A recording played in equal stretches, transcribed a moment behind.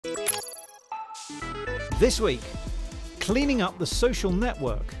This week, cleaning up the social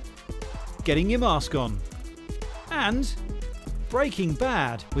network, getting your mask on, and Breaking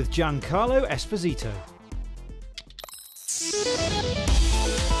Bad with Giancarlo Esposito.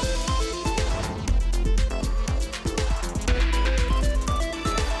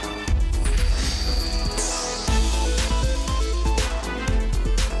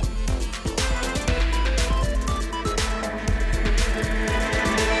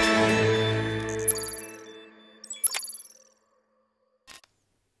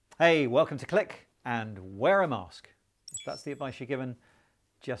 Hey, welcome to Click and wear a mask. If that's the advice you're given,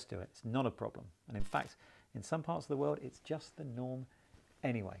 just do it. It's not a problem. And in fact, in some parts of the world, it's just the norm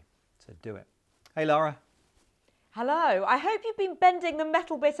anyway. So do it. Hey, Lara. Hello. I hope you've been bending the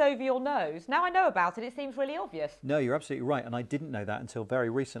metal bit over your nose. Now I know about it, it seems really obvious. No, you're absolutely right. And I didn't know that until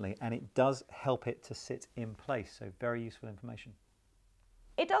very recently. And it does help it to sit in place. So very useful information.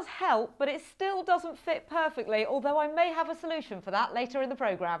 It does help, but it still doesn't fit perfectly, although I may have a solution for that later in the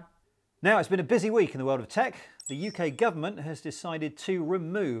programme. Now, it's been a busy week in the world of tech. The UK government has decided to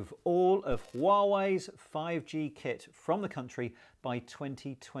remove all of Huawei's 5G kit from the country by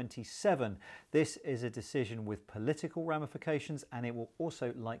 2027. This is a decision with political ramifications, and it will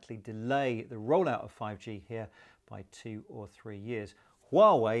also likely delay the rollout of 5G here by 2 or 3 years.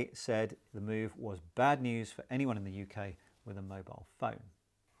 Huawei said the move was bad news for anyone in the UK with a mobile phone.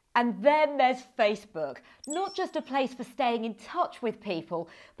 And then there's Facebook, not just a place for staying in touch with people,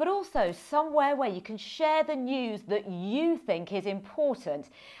 but also somewhere where you can share the news that you think is important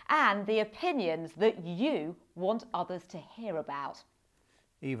and the opinions that you want others to hear about.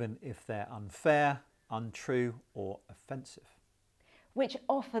 Even if they're unfair, untrue, or offensive. Which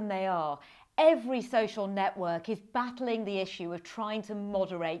often they are. Every social network is battling the issue of trying to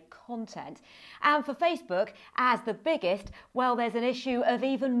moderate content. And for Facebook, as the biggest, well, there's an issue of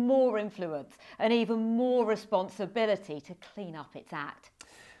even more influence and even more responsibility to clean up its act.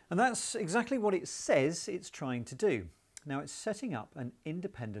 And that's exactly what it says it's trying to do. Now, it's setting up an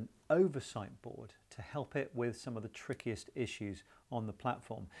independent oversight board to help it with some of the trickiest issues on the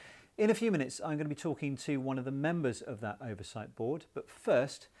platform. In a few minutes, I'm going to be talking to one of the members of that oversight board. But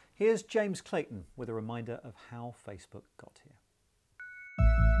first, here's James Clayton with a reminder of how Facebook got here.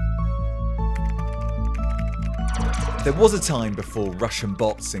 There was a time before Russian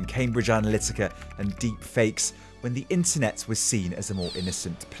bots and Cambridge Analytica and deep fakes when the internet was seen as a more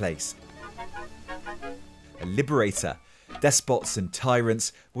innocent place. A liberator. Despots and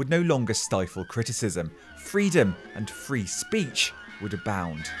tyrants would no longer stifle criticism. Freedom and free speech would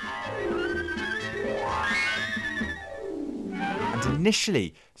abound. And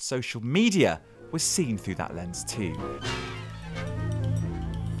initially, social media was seen through that lens too.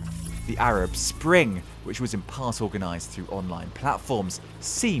 The Arab Spring, which was in part organised through online platforms,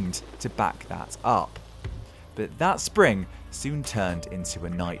 seemed to back that up. But that spring soon turned into a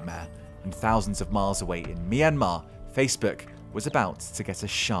nightmare, and thousands of miles away in Myanmar, Facebook was about to get a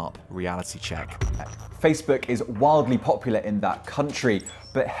sharp reality check. Facebook is wildly popular in that country,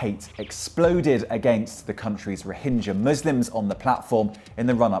 but hate exploded against the country's Rohingya Muslims on the platform in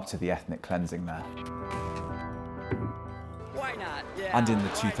the run-up to the ethnic cleansing there. Why not? Yeah, and in the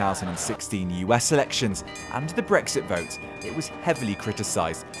 2016 US elections and the Brexit vote, it was heavily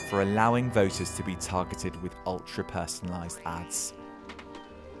criticised for allowing voters to be targeted with ultra-personalised ads.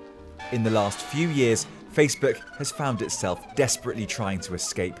 In the last few years, Facebook has found itself desperately trying to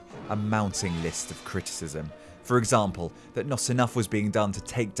escape a mounting list of criticism. For example, that not enough was being done to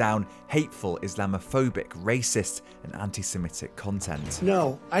take down hateful, Islamophobic, racist and anti-Semitic content.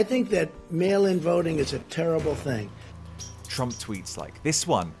 No, I think that mail-in voting is a terrible thing. Trump tweets like this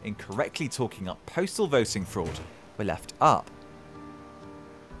one, incorrectly talking up postal voting fraud, were left up.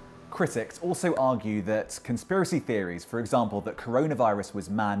 Critics also argue that conspiracy theories, for example, that coronavirus was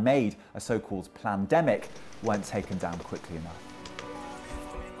man-made, a so-called plandemic, weren't taken down quickly enough.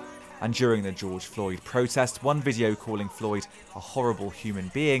 And during the George Floyd protest, one video calling Floyd a horrible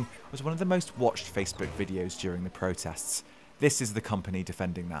human being was one of the most watched Facebook videos during the protests. This is the company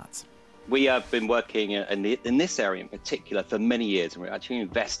defending that. We have been working in this area in particular for many years, and we're actually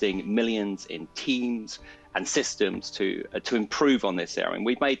investing millions in teams and systems to improve on this area. And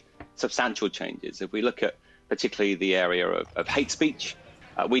we've made substantial changes. If we look at particularly the area of hate speech,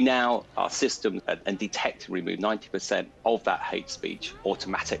 our systems and detect and remove 90% of that hate speech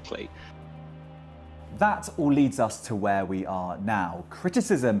automatically. That all leads us to where we are now.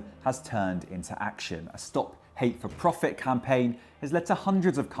 Criticism has turned into action. A Stop Hate for Profit campaign has led to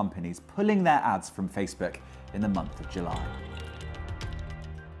hundreds of companies pulling their ads from Facebook in the month of July.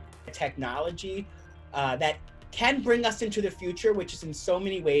 Technology that can bring us into the future, which is in so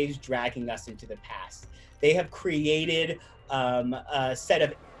many ways dragging us into the past. They have created a set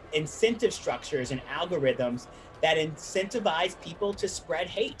of incentive structures and algorithms that incentivize people to spread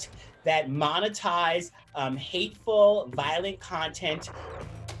hate, that monetize hateful, violent content.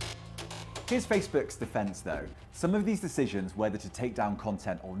 Here's Facebook's defense though. Some of these decisions, whether to take down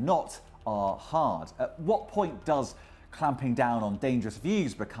content or not, are hard. At what point does clamping down on dangerous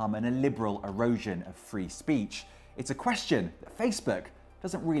views become an illiberal erosion of free speech? It's a question that Facebook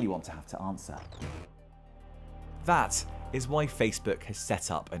doesn't really want to have to answer. That is why Facebook has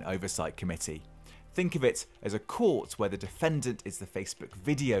set up an oversight committee. Think of it as a court where the defendant is the Facebook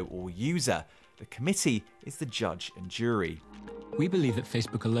video or user. The committee is the judge and jury. We believe that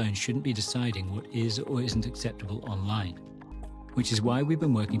Facebook alone shouldn't be deciding what is or isn't acceptable online, which is why we've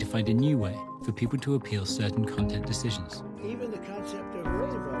been working to find a new way for people to appeal certain content decisions. Even the concept of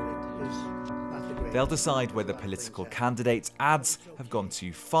early voting is not the great. They'll decide whether political candidates' ads have gone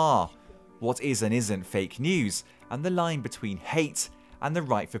too far, what is and isn't fake news, and the line between hate and the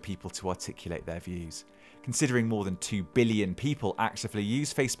right for people to articulate their views. Considering more than 2 billion people actively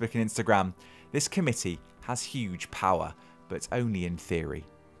use Facebook and Instagram, this committee has huge power, but only in theory.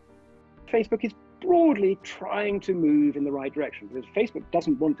 Facebook is broadly trying to move in the right direction because Facebook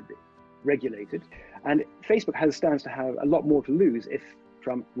doesn't want to be regulated, and Facebook stands to have a lot more to lose if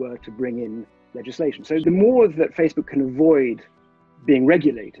Trump were to bring in legislation. So the more that Facebook can avoid being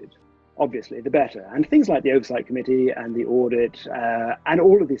regulated, obviously, the better. And things like the Oversight Committee and the audit and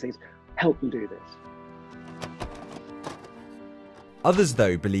all of these things help them do this. Others,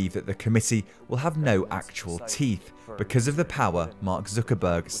 though, believe that the committee will have no actual teeth because of the power Mark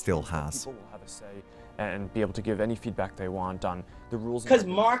Zuckerberg still has. And be able to give any feedback they want on the rules. Because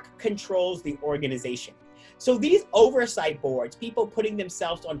Mark controls the organization. So these oversight boards, people putting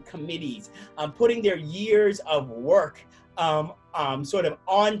themselves on committees, putting their years of work sort of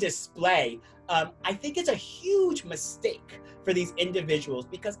on display, I think it's a huge mistake for these individuals,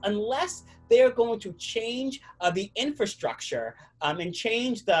 because unless they're going to change the infrastructure and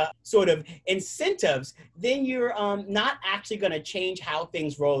change the sort of incentives, then you're not actually going to change how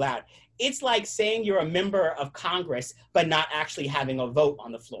things roll out. It's like saying you're a member of Congress, but not actually having a vote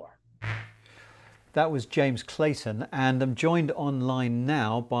on the floor. That was James Clayton, and I'm joined online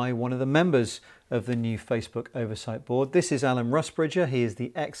now by one of the members of the new Facebook Oversight Board. This is Alan Rusbridger. He is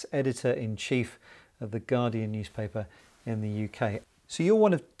the ex-editor-in-chief of The Guardian newspaper in the UK. So you're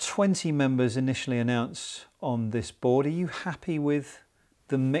one of 20 members initially announced on this board. Are you happy with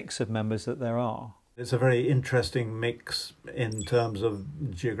the mix of members that there are? It's a very interesting mix in terms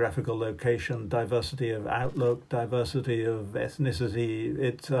of geographical location, diversity of outlook, diversity of ethnicity.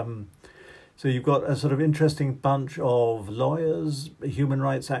 It's so you've got a sort of interesting bunch of lawyers, human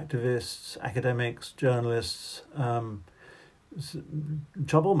rights activists, academics, journalists,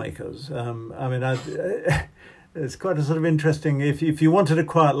 troublemakers. It's quite a sort of interesting. If you wanted a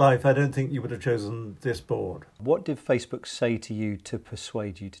quiet life, I don't think you would have chosen this board. What did Facebook say to you to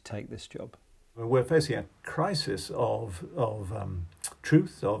persuade you to take this job? We're facing a crisis of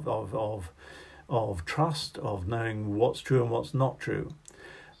truth, of trust, of knowing what's true and what's not true.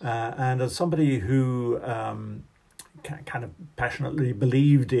 And as somebody who kind of passionately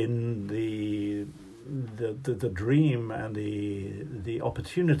believed in the dream and the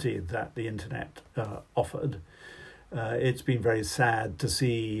opportunity that the internet offered, it's been very sad to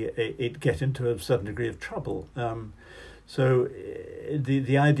see it get into a certain degree of trouble. So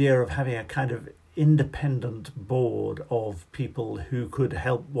the idea of having a kind of independent board of people who could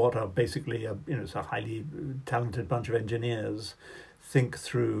help what are basically it's a highly talented bunch of engineers think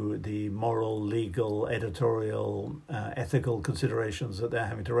through the moral, legal, editorial, ethical considerations that they're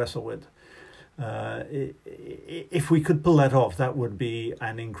having to wrestle with. If we could pull that off, that would be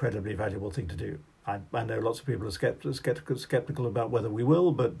an incredibly valuable thing to do. I know lots of people are skeptical about whether we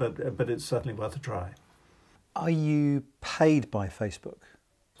will, but it's certainly worth a try. Are you paid by Facebook?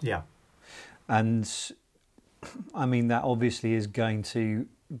 Yeah. And I mean, that obviously is going to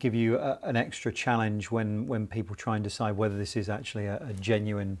give you an extra challenge when people try and decide whether this is actually a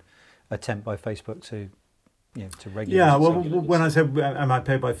genuine attempt by Facebook to regulate. Yeah, well, when I say am I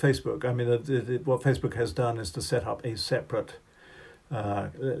paid by Facebook, I mean what Facebook has done is to set up a separate,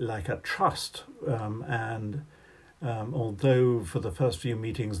 like a trust, and although for the first few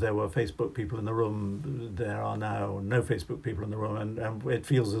meetings there were Facebook people in the room, there are now no Facebook people in the room, and it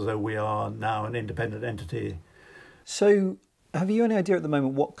feels as though we are now an independent entity. So have you any idea at the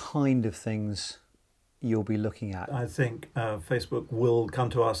moment what kind of things you'll be looking at? I think Facebook will come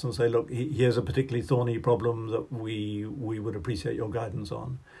to us and say, look, here's a particularly thorny problem that we would appreciate your guidance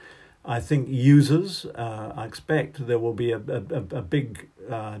on. I think users, I expect there will be a big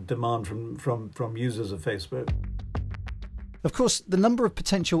demand from users of Facebook. Of course, the number of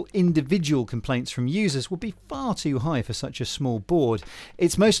potential individual complaints from users will be far too high for such a small board.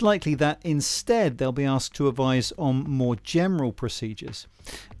 It's most likely that instead they'll be asked to advise on more general procedures.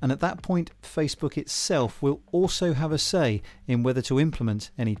 And at that point, Facebook itself will also have a say in whether to implement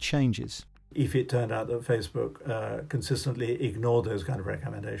any changes. If it turned out that Facebook consistently ignored those kind of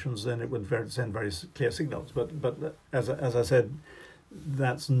recommendations, then it would send very clear signals. But as I said,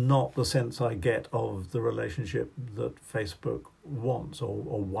 that's not the sense I get of the relationship that Facebook wants, or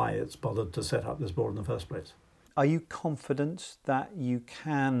why it's bothered to set up this board in the first place. Are you confident that you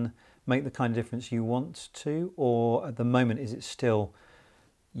can make the kind of difference you want to, or at the moment is it still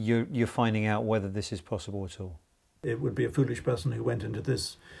you're finding out whether this is possible at all? It would be a foolish person who went into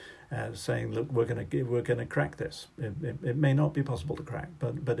this saying, look, we're going to crack this. It may not be possible to crack,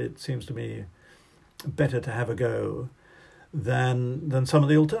 but it seems to me better to have a go than some of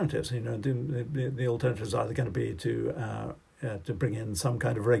the alternatives. You know, the alternatives are either going to be to bring in some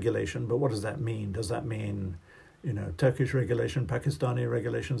kind of regulation, but what does that mean? Does that mean, you know, Turkish regulation, Pakistani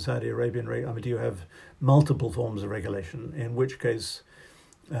regulation, Saudi Arabian regulation? I mean, do you have multiple forms of regulation? In which case,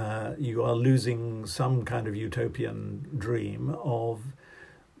 you are losing some kind of utopian dream of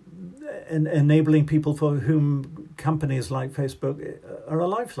enabling people for whom companies like Facebook are a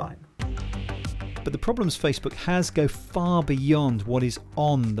lifeline. But the problems Facebook has go far beyond what is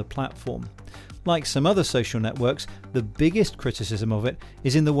on the platform. Like some other social networks, the biggest criticism of it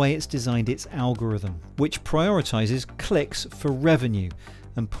is in the way it's designed its algorithm, which prioritises clicks for revenue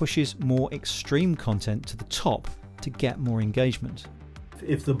and pushes more extreme content to the top to get more engagement.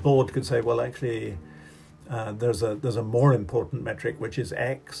 If the board could say, well, actually, there's a more important metric, which is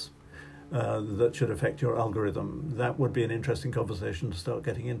X, that should affect your algorithm, that would be an interesting conversation to start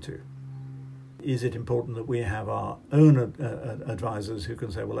getting into. Is it important that we have our own advisors who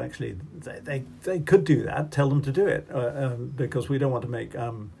can say, well, actually, they could do that, tell them to do it, because we don't want to make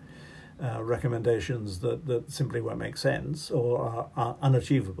recommendations that simply won't make sense or are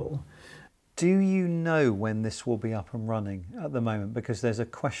unachievable. Do you know when this will be up and running at the moment? Because there's a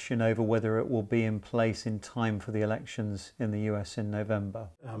question over whether it will be in place in time for the elections in the US in November.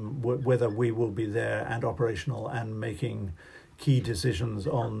 Whether we will be there and operational and making key decisions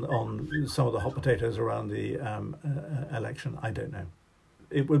on some of the hot potatoes around the election, I don't know.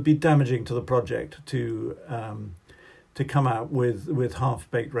 It would be damaging to the project to come out with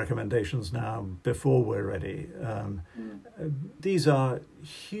half-baked recommendations now before we're ready. These are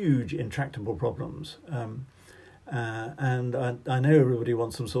huge, intractable problems, and I know everybody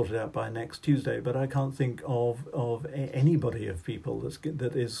wants them sorted out by next Tuesday, but I can't think of anybody of people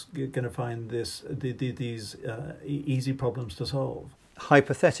that is going to find these easy problems to solve.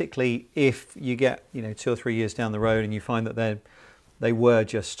 Hypothetically, if you get 2 or 3 years down the road and you find that they were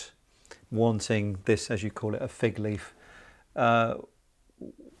just wanting this, as you call it, a fig leaf,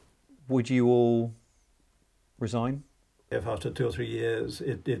 would you all resign? If after 2 or 3 years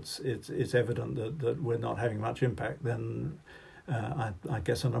it's evident that we're not having much impact, then I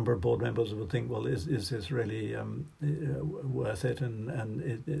guess a number of board members would think, well, is this really worth it?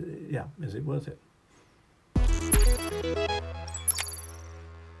 Yeah, is it worth it?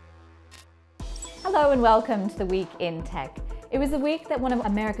 Hello and welcome to the Week in Tech. It was the week that one of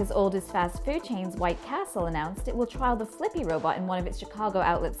America's oldest fast food chains, White Castle, announced it will trial the Flippy robot in one of its Chicago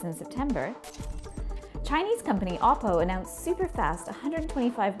outlets in September. Chinese company Oppo announced super-fast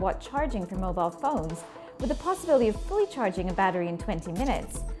 125-watt charging for mobile phones, with the possibility of fully charging a battery in 20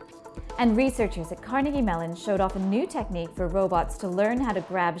 minutes. And researchers at Carnegie Mellon showed off a new technique for robots to learn how to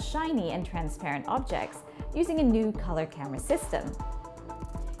grab shiny and transparent objects using a new color camera system.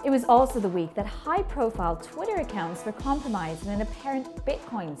 It was also the week that high-profile Twitter accounts were compromised in an apparent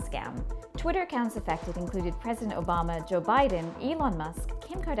Bitcoin scam. Twitter accounts affected included President Obama, Joe Biden, Elon Musk,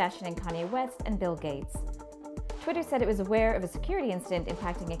 Kim Kardashian and Kanye West, and Bill Gates. Twitter said it was aware of a security incident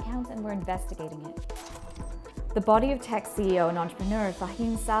impacting accounts and were investigating it. The body of tech CEO and entrepreneur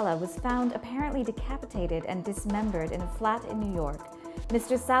Fahim Saleh was found apparently decapitated and dismembered in a flat in New York.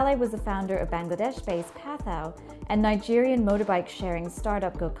 Mr. Saleh was the founder of Bangladesh-based Pathao and Nigerian motorbike sharing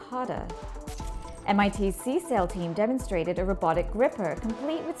startup Gokada. MIT's C-Sail team demonstrated a robotic gripper,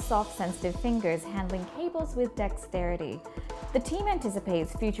 complete with soft, sensitive fingers handling cables with dexterity. The team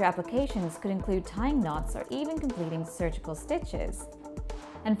anticipates future applications could include tying knots or even completing surgical stitches.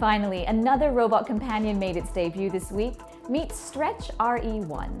 And finally, another robot companion made its debut this week. Meet Stretch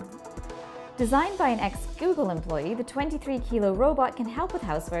RE1. Designed by an ex-Google employee, the 23-kilo robot can help with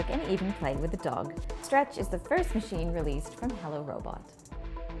housework and even play with a dog. Stretch is the first machine released from Hello Robot.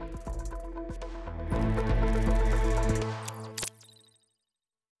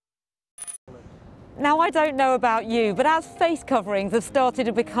 Now, I don't know about you, but as face coverings have started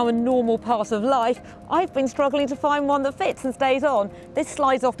to become a normal part of life, I've been struggling to find one that fits and stays on. This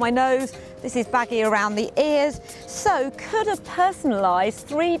slides off my nose, this is baggy around the ears. So could a personalised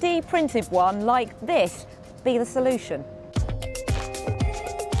 3D printed one like this be the solution?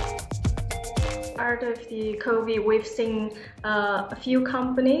 Out of the COVID, we've seen a few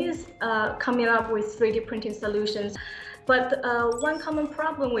companies coming up with 3D printing solutions. But one common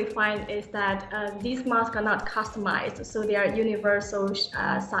problem we find is that these masks are not customized, so they are universal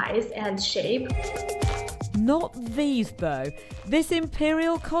size and shape. Not these though. This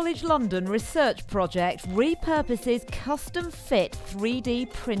Imperial College London research project repurposes custom-fit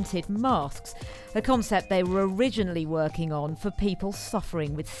 3D printed masks, a concept they were originally working on for people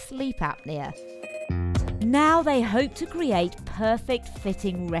suffering with sleep apnea. Now they hope to create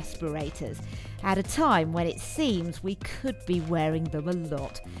perfect-fitting respirators at a time when it seems we could be wearing them a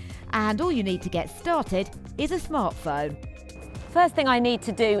lot. And all you need to get started is a smartphone. First thing I need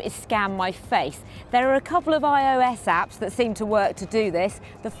to do is scan my face. There are a couple of iOS apps that seem to work to do this.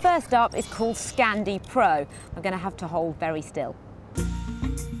 The first up is called Scandi Pro. I'm going to have to hold very still.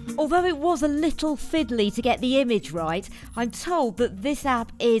 Although it was a little fiddly to get the image right, I'm told that this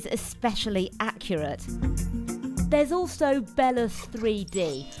app is especially accurate. There's also Belus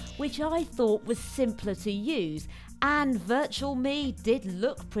 3D, which I thought was simpler to use, and Virtual Me did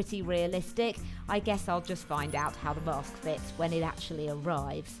look pretty realistic. I guess I'll just find out how the mask fits when it actually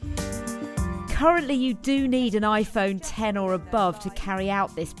arrives. Currently you do need an iPhone 10 or above to carry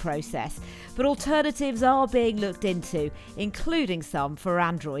out this process, but alternatives are being looked into, including some for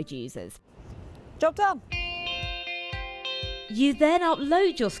Android users. Job done! You then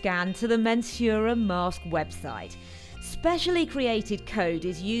upload your scan to the Mensura Mask website. Specially created code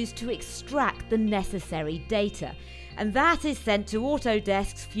is used to extract the necessary data, and that is sent to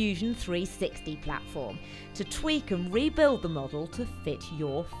Autodesk's Fusion 360 platform to tweak and rebuild the model to fit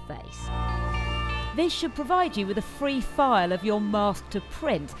your face. This should provide you with a free file of your mask to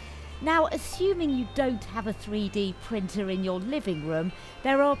print. Now, assuming you don't have a 3D printer in your living room,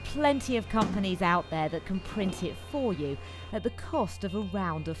 there are plenty of companies out there that can print it for you at the cost of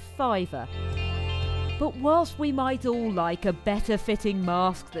around $5. But whilst we might all like a better fitting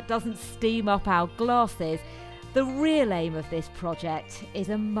mask that doesn't steam up our glasses, the real aim of this project is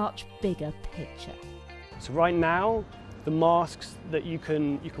a much bigger picture. So right now, the masks that you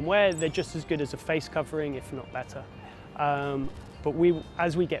can wear, they're just as good as a face covering, if not better. But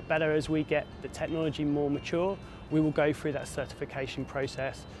as we get better, as we get the technology more mature, we will go through that certification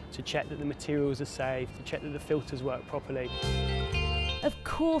process to check that the materials are safe, to check that the filters work properly. Of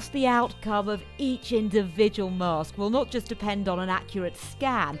course, the outcome of each individual mask will not just depend on an accurate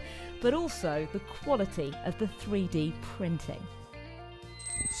scan, but also the quality of the 3D printing.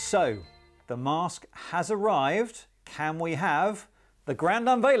 So, the mask has arrived. Can we have the grand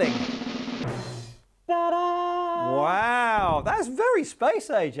unveiling? Ta-da! Wow, that's very space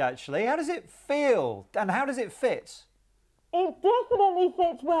age actually. How does it feel and how does it fit? It definitely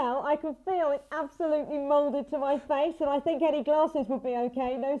fits well. I can feel it absolutely moulded to my face, and I think any glasses would be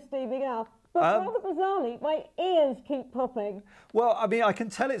okay, no steaming up. But rather bizarrely, my ears keep popping. Well, I mean, I can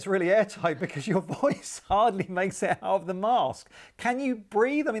tell it's really airtight because your voice hardly makes it out of the mask. Can you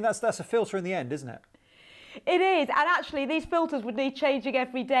breathe? I mean, that's a filter in the end, isn't it? It is, and actually these filters would need changing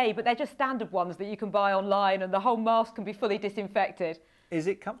every day, but they're just standard ones that you can buy online, and the whole mask can be fully disinfected. Is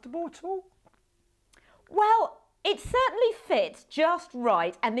it comfortable at all? Well, it certainly fits just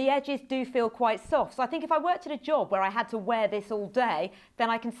right, and the edges do feel quite soft. So I think if I worked at a job where I had to wear this all day, then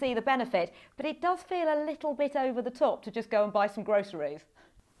I can see the benefit. But it does feel a little bit over the top to just go and buy some groceries.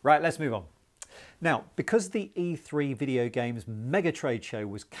 Right, let's move on. Now, because the E3 Video Games Mega Trade Show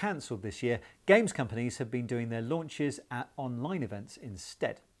was cancelled this year, games companies have been doing their launches at online events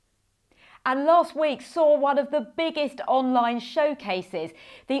instead. And last week saw one of the biggest online showcases,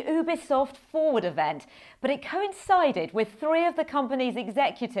 the Ubisoft Forward event. But it coincided with 3 of the company's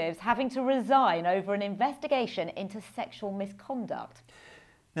executives having to resign over an investigation into sexual misconduct.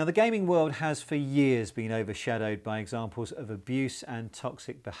 Now, the gaming world has for years been overshadowed by examples of abuse and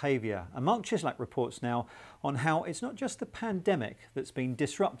toxic behaviour. And Mark Chislak reports now on how it's not just the pandemic that's been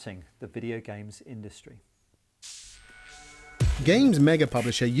disrupting the video games industry. Games mega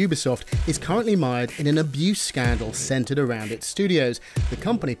publisher Ubisoft is currently mired in an abuse scandal centred around its studios. The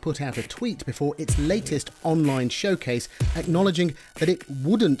company put out a tweet before its latest online showcase acknowledging that it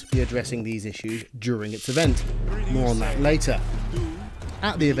wouldn't be addressing these issues during its event. More on that later.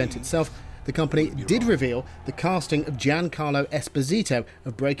 At the event itself, the company did reveal the casting of Giancarlo Esposito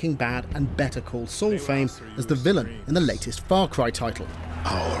of Breaking Bad and Better Call Saul fame as the villain in the latest Far Cry title.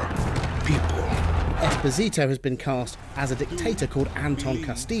 Our people Esposito has been cast as a dictator called Anton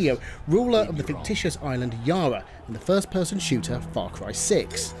Castillo, ruler of the fictitious island Yara in the first-person shooter Far Cry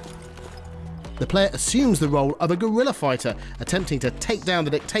 6. The player assumes the role of a guerrilla fighter, attempting to take down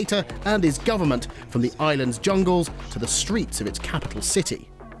the dictator and his government from the island's jungles to the streets of its capital city.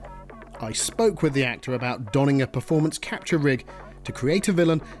 I spoke with the actor about donning a performance capture rig to create a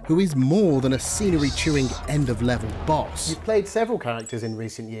villain who is more than a scenery-chewing end-of-level boss. You've played several characters in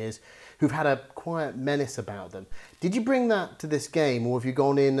recent years who've had a quiet menace about them. Did you bring that to this game, or have you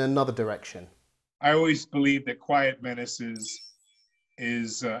gone in another direction? I always believe that quiet menaces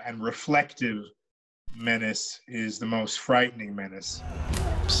and reflective menace is the most frightening menace.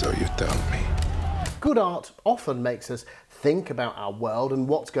 So you tell me. Good art often makes us think about our world and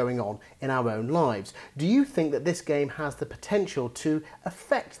what's going on in our own lives. Do you think that this game has the potential to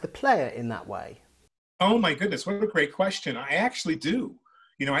affect the player in that way? Oh my goodness, what a great question. I actually do.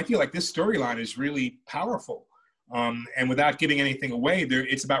 You know, I feel like this storyline is really powerful. And without giving anything away,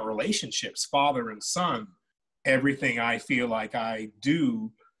 it's about relationships, father and son. Everything I feel like I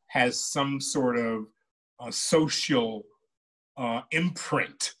do has some sort of social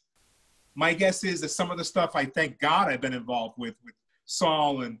imprint. My guess is that some of the stuff I thank God I've been involved with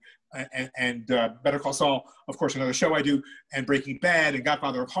Saul and Better Call Saul, of course, another show I do, and Breaking Bad and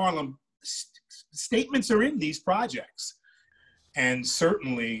Godfather of Harlem, statements are in these projects. And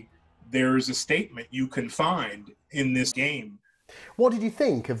certainly there's a statement you can find in this game. What did you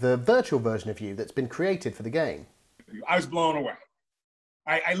think of the virtual version of you that's been created for the game? I was blown away.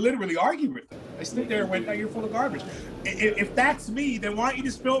 I literally argued with them. I stood there and went, "Oh, you're full of garbage. If that's me, then why don't you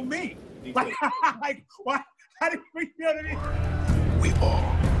just film me?" Like, why? How did we, you know what I mean? We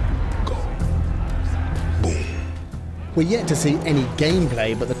all go boom. We're yet to see any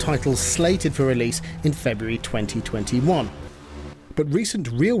gameplay, but the title's slated for release in February 2021. But recent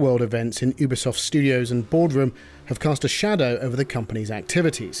real-world events in Ubisoft studios and boardroom have cast a shadow over the company's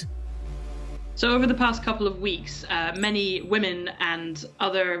activities. So over the past couple of weeks, many women and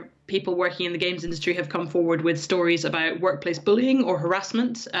other people working in the games industry have come forward with stories about workplace bullying or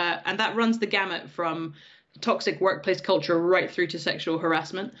harassment, and that runs the gamut from toxic workplace culture right through to sexual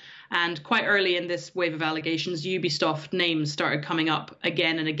harassment. And quite early in this wave of allegations, Ubisoft names started coming up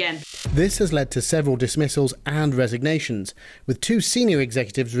again and again. This has led to several dismissals and resignations, with 2 senior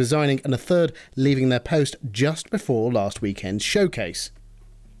executives resigning and a third leaving their post just before last weekend's showcase.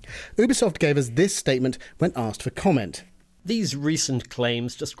 Ubisoft gave us this statement when asked for comment. These recent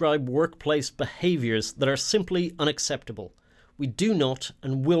claims describe workplace behaviours that are simply unacceptable. We do not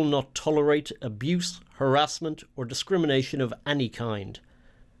and will not tolerate abuse, harassment or discrimination of any kind.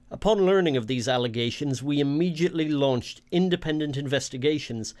 Upon learning of these allegations, we immediately launched independent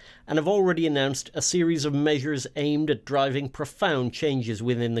investigations and have already announced a series of measures aimed at driving profound changes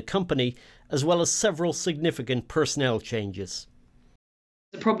within the company, as well as several significant personnel changes.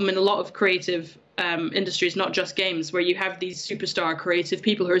 The problem in a lot of creative industries, not just games, where you have these superstar creative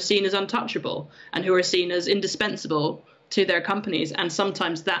people who are seen as untouchable and who are seen as indispensable to their companies, and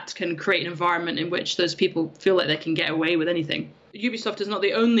sometimes that can create an environment in which those people feel like they can get away with anything. Ubisoft is not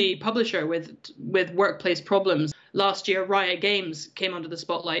the only publisher with workplace problems. Last year, Riot Games came under the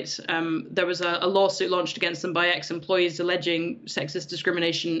spotlight. There was a lawsuit launched against them by ex-employees alleging sexist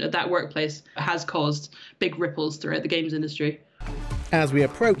discrimination at that workplace has caused big ripples throughout the games industry. As we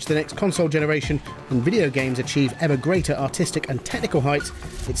approach the next console generation and video games achieve ever greater artistic and technical heights,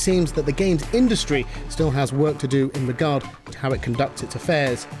 it seems that the games industry still has work to do in regard to how it conducts its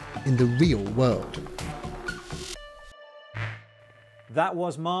affairs in the real world. That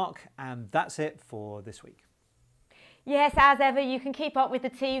was Mark, and that's it for this week. Yes, as ever, you can keep up with the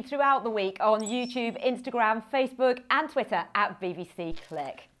team throughout the week on YouTube, Instagram, Facebook and Twitter at BBC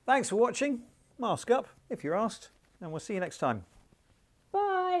Click. Thanks for watching. Mask up, if you're asked, and we'll see you next time.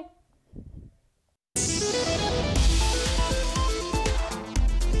 Bye.